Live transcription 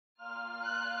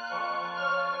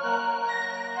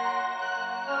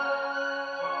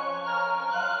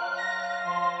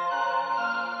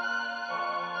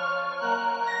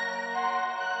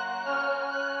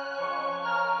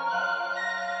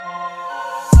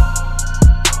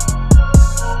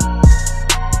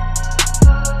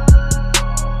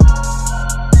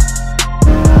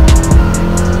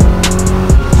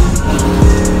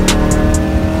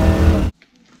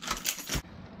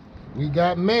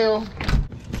got mail.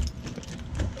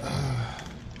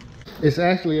 It's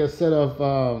actually a set of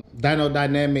dyno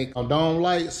dynamic dome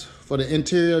lights for the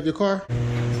interior of your car.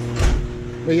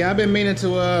 But yeah, I've been meaning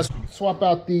to swap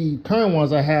out the current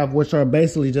ones I have, which are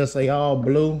basically just a all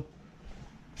blue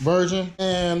version.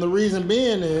 And the reason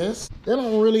being is they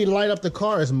don't really light up the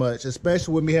car as much,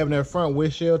 especially with me having that front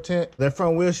windshield tint. That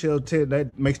front windshield tint,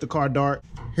 that makes the car dark.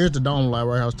 Here's the dome light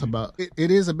right here I was talking about. It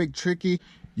is a bit tricky.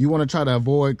 You want to try to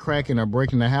avoid cracking or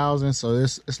breaking the housing. So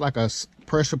it's like a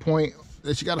pressure point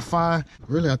that you got to find.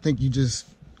 Really, I think you just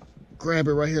grab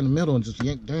it right here in the middle and just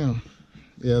yank down.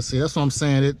 Yeah, see, that's what I'm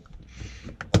saying.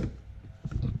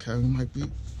 Okay, we might be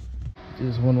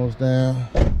just one of those down.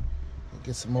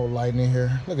 Get some more light in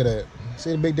here. Look at that. See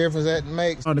the big difference that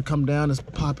makes? Hard to come down, it's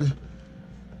popping.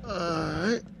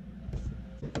 Alright.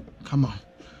 Come on.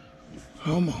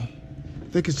 Come on. I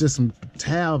think it's just some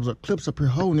tabs or clips up here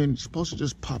holding it. It's supposed to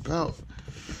just pop out.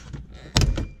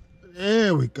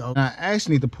 There we go. Now, I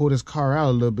actually need to pull this car out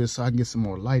a little bit so I can get some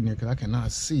more light in here because I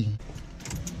cannot see.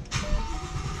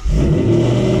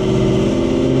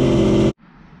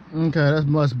 Okay, that's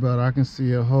much better. I can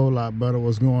see a whole lot better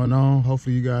what's going on.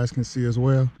 Hopefully you guys can see as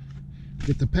well.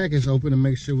 Get the package open and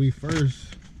make sure we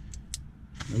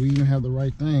even have the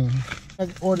right thing. I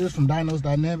ordered this from Dyno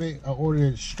Dynamic. I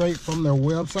ordered it straight from their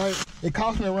website. It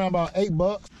cost me around about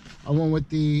 $8. I went with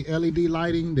the LED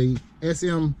lighting, the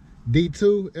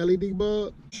SMD2 LED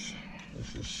bulb.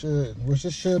 Which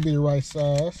this should be the right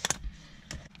size.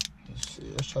 Let's see,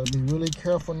 let's try to be really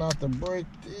careful not to break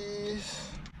these.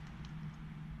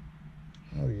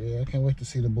 Oh yeah, I can't wait to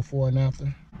see the before and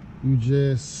after. You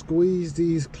just squeeze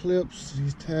these clips,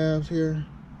 these tabs here.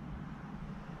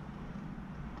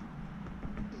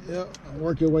 Yep,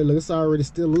 work your way. Look, it's already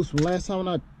still loose from last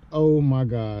time oh my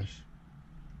gosh.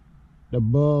 The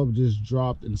bulb just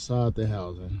dropped inside the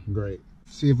housing. Great.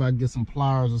 See if I can get some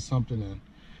pliers or something and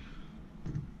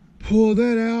pull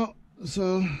that out.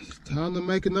 So it's time to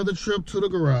make another trip to the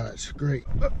garage. Great.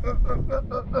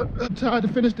 Time to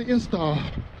finish the install.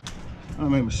 I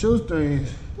made my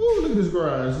shoestrings. Ooh, look at this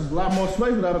garage. There's a lot more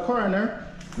space without a car in there.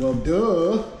 Well,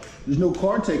 duh. There's no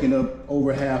car taking up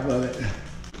over half of it.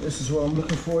 This is what I'm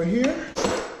looking for here.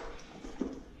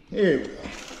 Here we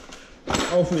go.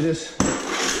 Hopefully this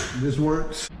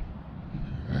works.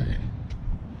 All right.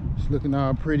 It's looking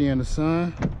all pretty in the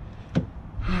sun. All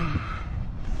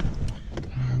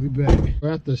right, we back.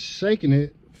 After shaking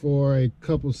it for a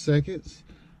couple seconds,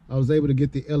 I was able to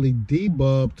get the LED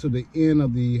bulb to the end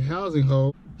of the housing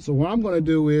hole. So what I'm gonna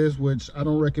do is, which I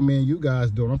don't recommend you guys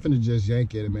doing, I'm finna just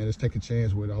yank at it, man. Let's take a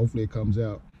chance with it. Hopefully it comes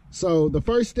out. So the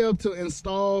first step to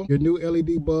install your new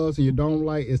LED bulbs and your dome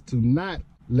light is to not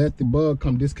let the bulb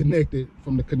come disconnected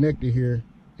from the connector here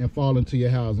and fall into your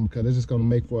housing, because it's just gonna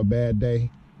make for a bad day.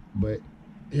 But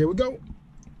here we go.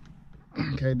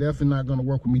 Okay, definitely not gonna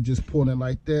work with me just pulling it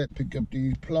like that. Pick up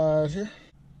these pliers here,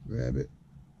 grab it,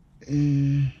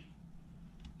 and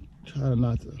try to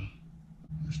not to,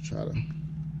 let's try to,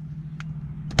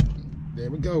 there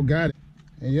we go, got it.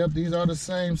 And yep, these are the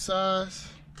same size.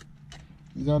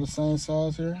 These are the same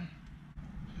size here.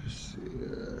 Let's see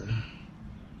here.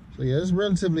 So yeah, it's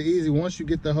relatively easy. Once you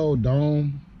get the whole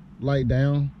dome light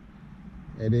down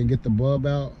and then get the bulb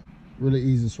out, really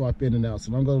easy to swap in and out.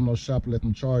 So don't go to no shop and let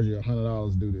them charge you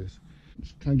 $100 to do this.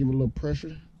 Just kind of give it a little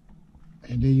pressure.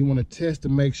 And then you want to test to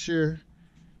make sure,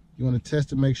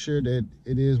 that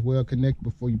it is well connected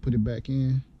before you put it back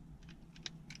in.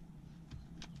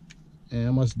 And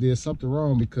I must have did something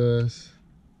wrong because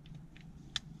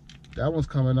that one's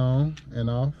coming on and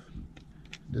off.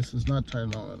 This is not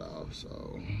turning on and off.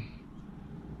 So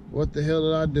what the hell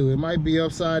did I do? It might be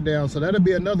upside down. So that'll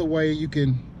be another way you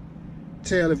can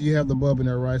tell if you have the bulb in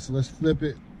there right. So let's flip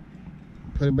it,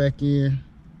 put it back in.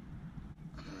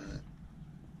 All right.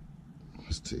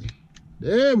 Let's see.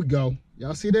 There we go.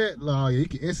 Y'all see that? Oh, yeah, you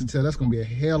can instantly tell that's gonna be a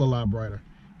hell of a lot brighter.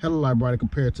 Hell of a lot brighter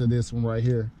compared to this one right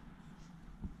here.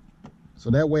 So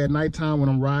that way at nighttime when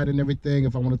I'm riding and everything,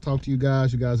 if I want to talk to you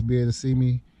guys will be able to see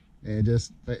me, and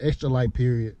just an extra light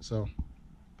period. So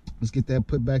let's get that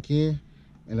put back in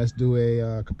and let's do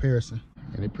a comparison.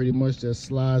 And it pretty much just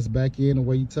slides back in the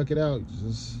way you tuck it out.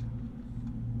 Just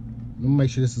let me make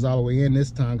sure this is all the way in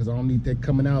this time, because I don't need that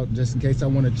coming out just in case I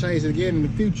want to change it again in the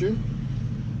future.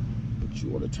 But you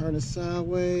want to turn it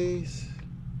sideways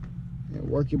and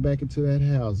work it back into that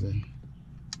housing.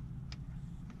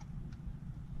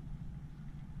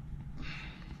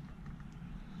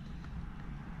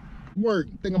 Work.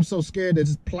 I think I'm so scared that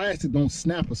this plastic don't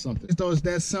snap or something. So it's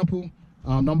that simple.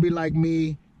 Don't be like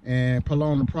me and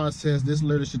prolong the process. This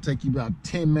literally should take you about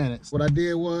 10 minutes. What I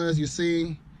did was, you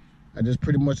see, I just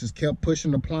pretty much just kept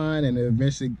pushing, applying, and it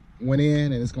eventually went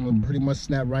in, and it's gonna pretty much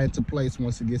snap right into place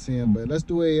once it gets in. But let's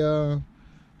do a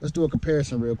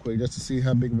comparison real quick just to see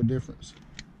how big of a difference.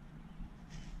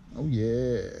 Oh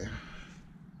yeah.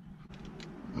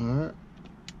 All right.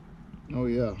 Oh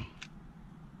yeah.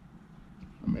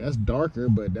 I mean, that's darker,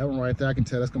 but that one right there, I can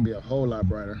tell that's gonna be a whole lot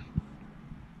brighter.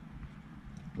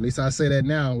 At least I say that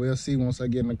now. We'll see once I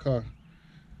get in the car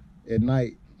at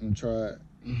night and try it.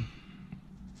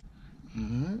 All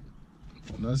right.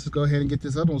 Now let's just go ahead and get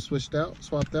this other one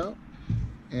swapped out,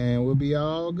 and we'll be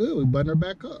all good. We button her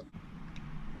back up.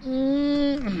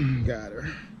 Got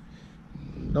her.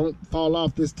 Don't fall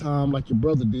off this time like your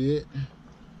brother did.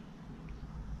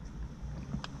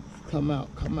 Come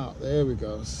out, come out. There we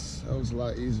go. That was a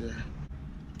lot easier.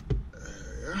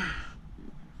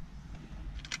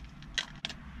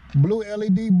 Blue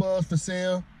LED bulbs for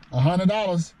sale,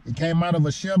 $100. It came out of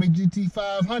a Shelby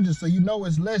GT500, so you know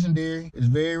it's legendary. It's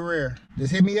very rare.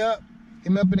 Just hit me up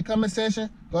in the comment section.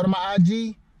 Go to my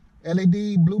IG.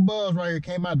 LED blue bulbs right here.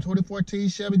 Came out of 2014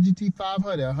 Shelby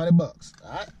GT500, $100.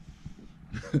 All right.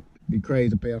 Be crazy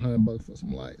to pay $100 for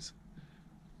some lights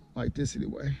like this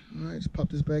anyway. All right, just pop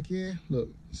this back in. Look,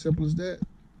 simple as that.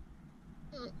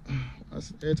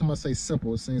 Every time I say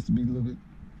simple, it seems to be a little bit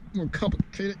more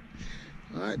complicated.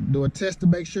 All right, do a test to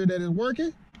make sure that it's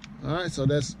working. All right, so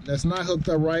that's not hooked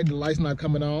up right. The light's not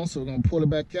coming on, so we're gonna pull it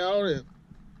back out and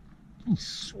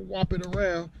swap it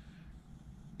around.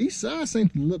 Each side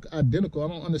seems to look identical. I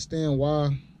don't understand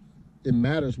why it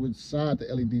matters which side the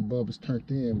LED bulb is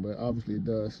turned in, but obviously it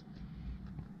does.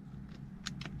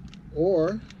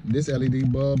 Or this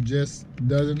LED bulb just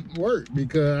doesn't work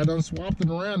because I done swapped it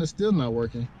around, it's still not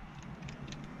working.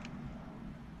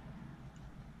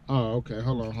 Oh, okay,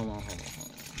 hold on.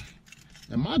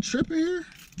 Am I tripping here?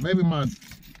 Maybe my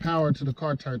power to the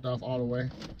car turned off all the way.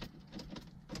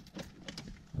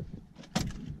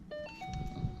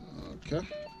 Okay,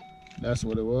 that's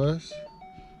what it was.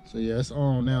 So yeah, it's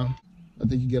on now. I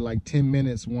think you get like 10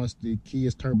 minutes once the key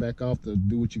is turned back off to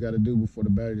do what you got to do before the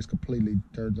battery just completely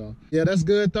turns off. Yeah, that's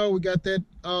good though. We got that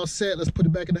all set. Let's put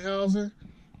it back in the housing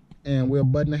and we'll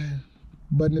button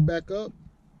it back up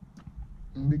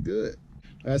and be good.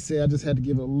 Like I said, I just had to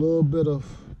give it a little bit of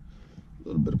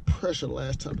pressure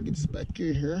last time to get this back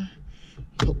in here.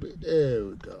 Hope it, there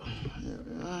we go. There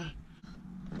we are.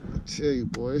 I tell you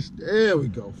boys, there we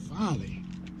go, finally.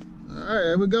 All right,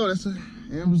 there we go. That's the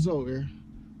end result here.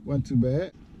 Wasn't too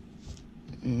bad.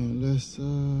 And let's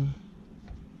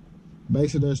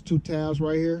basically there's 2 tabs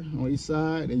right here on each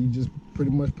side, and you just pretty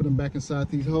much put them back inside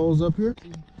these holes up here.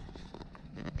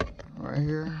 Right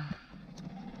here.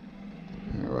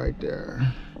 And right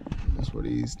there. That's where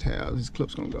these tabs, these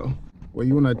clips gonna go. Well,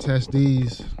 you wanna attach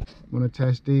these,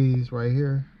 right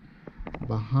here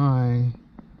behind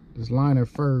this liner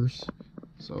first.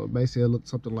 So basically it looks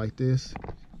something like this.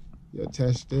 You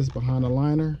attach this behind the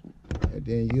liner, and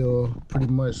then you'll pretty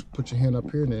much put your hand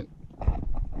up here and then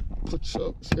put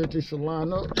your, see if this should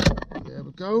line up. There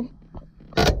we go.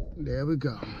 There we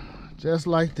go. Just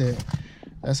like that.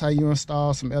 That's how you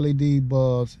install some LED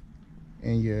bulbs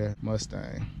in your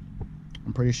Mustang.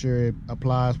 I'm pretty sure it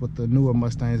applies with the newer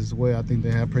Mustangs as well. I think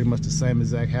they have pretty much the same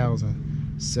exact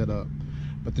housing set up.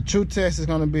 But the true test is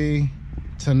gonna be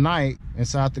tonight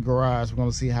inside the garage. We're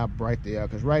gonna see how bright they are.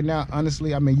 Cause right now,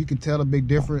 honestly, I mean, you can tell a big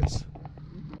difference.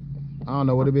 I don't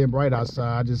know, would it being bright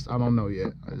outside? I don't know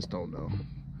yet. I just don't know.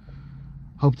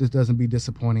 Hope this doesn't be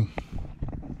disappointing.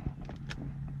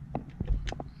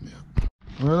 Yeah.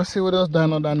 Well, let's see what else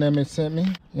Dyno Dynamics sent me.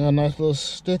 Yeah, a nice little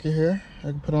sticker here I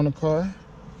can put on the car.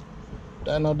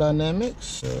 Dyno Dynamics.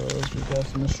 So we got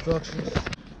some instructions.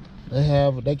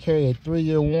 They carry a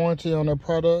 3-year warranty on their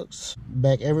products.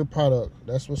 Back every product.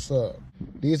 That's what's up.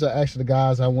 These are actually the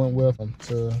guys I went with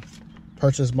to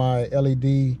purchase my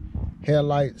LED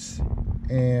headlights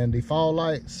and the fog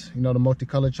lights. You know, the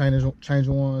multicolor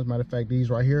changer ones. Matter of fact, these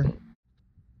right here.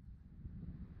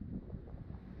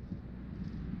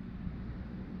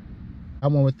 I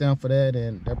went with them for that,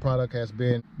 and their product has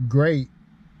been great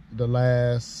the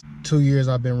last 2 years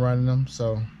I've been running them.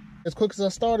 So as quick as I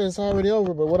started, it's already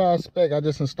over. But what I expect, I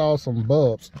just installed some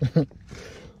bulbs.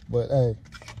 But hey,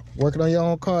 working on your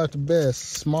own car is the best,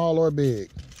 small or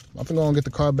big. I'm gonna get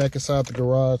the car back inside the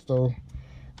garage though,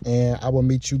 and I will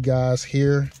meet you guys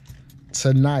here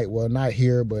tonight. Well, not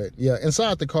here, but yeah,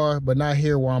 inside the car, but not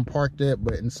here where I'm parked at,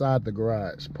 but inside the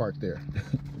garage, parked there.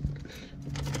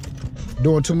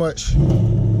 Doing too much?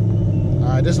 All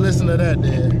right, just listen to that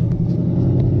then.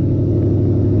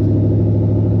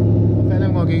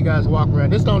 I'm gonna give you guys a walk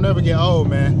around. This don't never get old,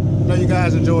 man. I know you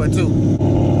guys enjoy it too.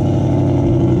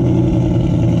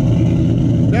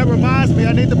 That reminds me,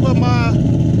 I need to put my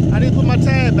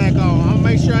tag back on. I'm gonna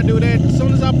make sure I do that as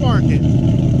soon as I park it.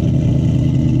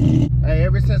 Hey,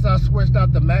 ever since I switched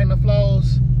out the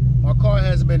MagnaFlows, my car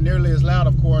hasn't been nearly as loud,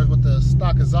 of course, with the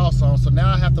stock exhaust on. So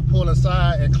now I have to pull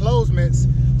inside enclosements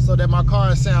so that my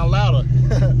car sound louder.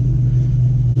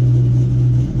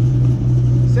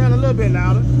 Sound a little bit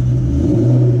louder.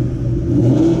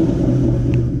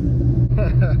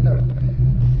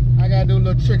 I gotta do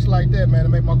little tricks like that, man, to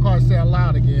make my car sound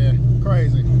loud again.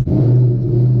 Crazy.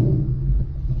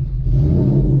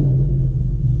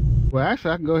 Well,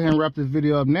 actually, I can go ahead and wrap this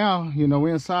video up now. You know,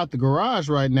 we're inside the garage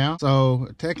right now, so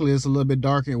technically it's a little bit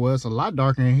darker. Well, it's a lot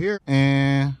darker in here,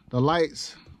 and the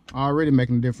lights are already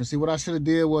making a difference. See, what I should have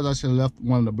did was I should have left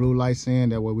one of the blue lights in.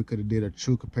 That way we could have did a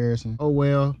true comparison. Oh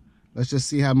well, let's just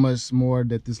see how much more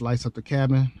that this lights up the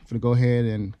cabin. I'm gonna go ahead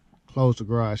and close the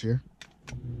garage here.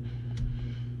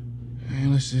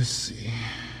 And let's just see.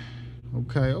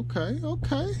 Okay.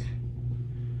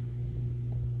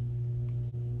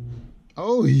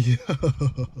 Oh yeah.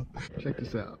 Check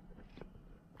this out.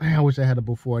 Man, I wish I had a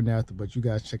before and after, but you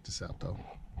guys check this out though.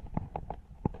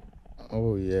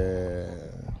 Oh yeah.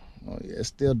 It's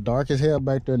still dark as hell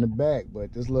back there in the back,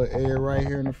 but this little area right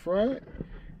here in the front,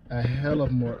 a hell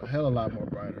of a lot more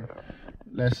brighter.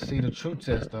 Let's see the true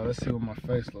test though. Let's see what my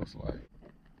face looks like.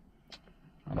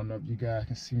 I don't know if you guys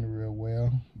can see me real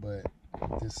well, but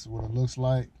this is what it looks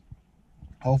like.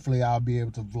 Hopefully I'll be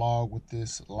able to vlog with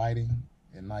this lighting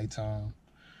at nighttime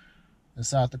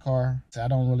inside the car. So I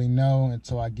don't really know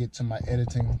until I get to my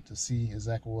editing to see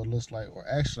exactly what it looks like. Or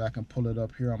actually I can pull it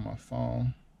up here on my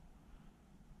phone.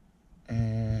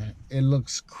 And it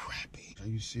looks crappy. Are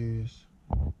you serious?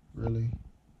 Really?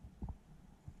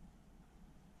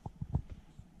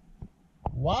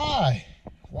 Why?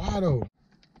 Why though?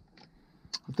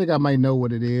 I think I might know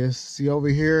what it is. See over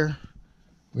here,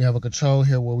 we have a control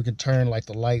here where we can turn like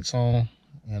the lights on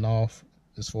and off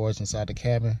as far as inside the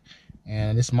cabin.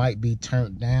 And this might be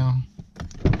turned down.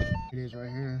 It is right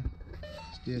here.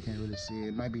 Still can't really see it.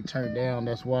 It might be turned down,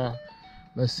 that's why.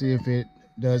 Let's see if it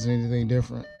does anything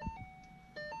different.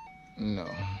 No,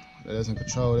 that doesn't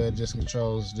control that, it just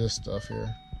controls this stuff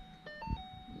here.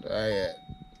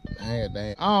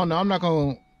 Dang. I don't know, I'm not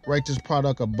gonna rate this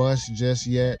product a bust just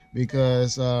yet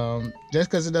because just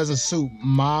because it doesn't suit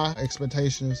my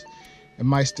expectations, it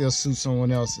might still suit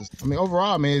someone else's. I mean,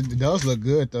 overall, I mean, it does look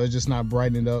good though. It's just not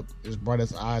brightened up as bright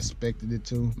as I expected it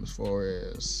to as far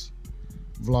as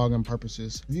vlogging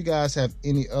purposes. If you guys have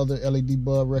any other LED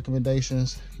bulb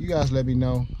recommendations, you guys let me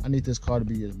know. I need this car to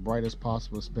be as bright as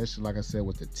possible, especially like I said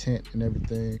with the tint and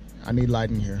everything. I need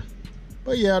lighting here.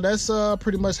 But yeah, that's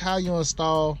pretty much how you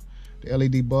install the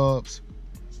LED bulbs.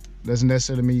 Doesn't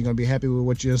necessarily mean you're gonna be happy with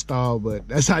what you install, but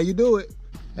that's how you do it.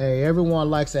 Hey, everyone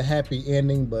likes a happy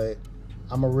ending, but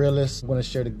I'm a realist. I'm gonna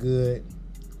share the good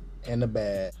and the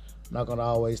bad. I'm not gonna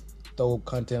always throw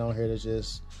content on here that's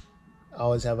just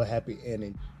always have a happy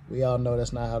ending. We all know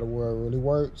that's not how the world really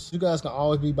works. You guys can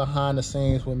always be behind the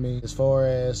scenes with me as far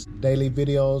as daily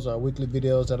videos or weekly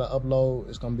videos that I upload.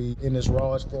 It's gonna be in this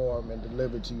rawest form and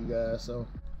delivered to you guys. So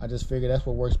I just figured that's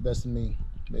what works best to me.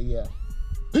 But yeah,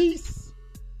 peace.